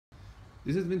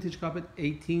This is Vintage Carpet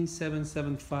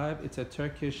 18775. It's a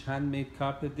Turkish handmade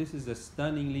carpet. This is a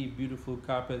stunningly beautiful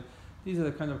carpet. These are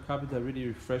the kind of carpet that really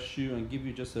refresh you and give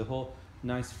you just a whole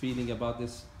nice feeling about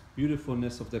this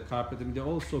beautifulness of the carpet. I mean, they're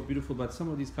all so beautiful, but some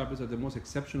of these carpets are the most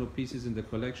exceptional pieces in the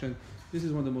collection. This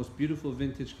is one of the most beautiful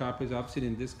vintage carpets I've seen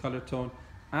in this color tone.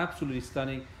 Absolutely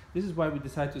stunning. This is why we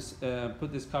decided to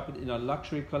put this carpet in our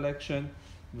luxury collection.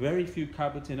 Very few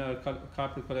carpets in our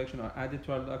carpet collection are added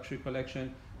to our luxury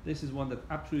collection. This is one that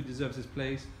absolutely deserves its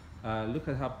place. Look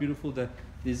at how beautiful the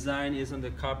design is on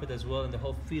the carpet as well, and the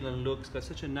whole feel and look. It's got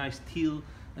such a nice teal,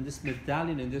 and this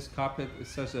medallion in this carpet is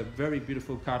such a very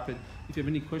beautiful carpet. If you have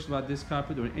any questions about this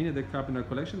carpet or any other carpet in our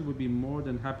collection, we'll be more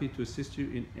than happy to assist you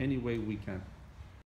in any way we can.